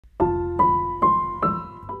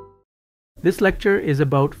This lecture is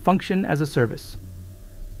about function as a service.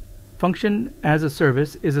 Function as a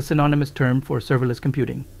service is a synonymous term for serverless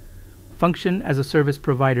computing. Function as a service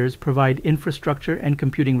providers provide infrastructure and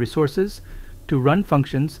computing resources to run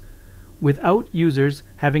functions without users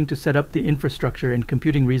having to set up the infrastructure and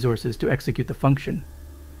computing resources to execute the function.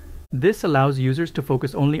 This allows users to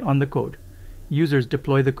focus only on the code. Users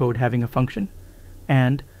deploy the code having a function,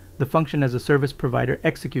 and the function as a service provider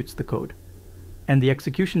executes the code, and the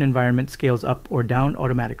execution environment scales up or down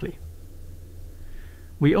automatically.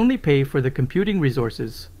 We only pay for the computing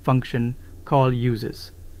resources function call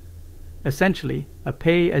uses. Essentially, a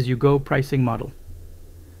pay-as-you-go pricing model.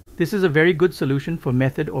 This is a very good solution for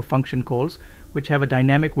method or function calls which have a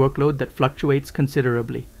dynamic workload that fluctuates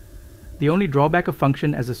considerably. The only drawback of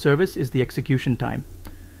function as a service is the execution time.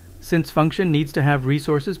 Since function needs to have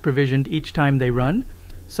resources provisioned each time they run,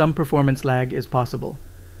 some performance lag is possible.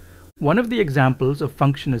 One of the examples of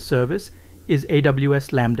function as service is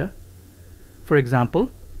AWS Lambda. For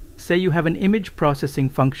example, say you have an image processing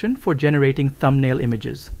function for generating thumbnail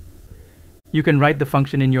images. You can write the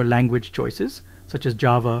function in your language choices, such as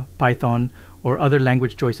Java, Python, or other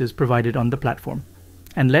language choices provided on the platform,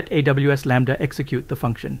 and let AWS Lambda execute the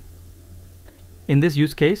function. In this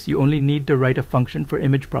use case, you only need to write a function for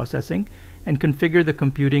image processing and configure the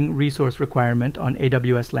computing resource requirement on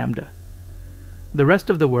AWS Lambda. The rest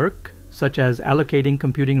of the work, such as allocating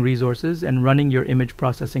computing resources and running your image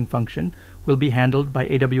processing function, will be handled by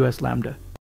AWS Lambda.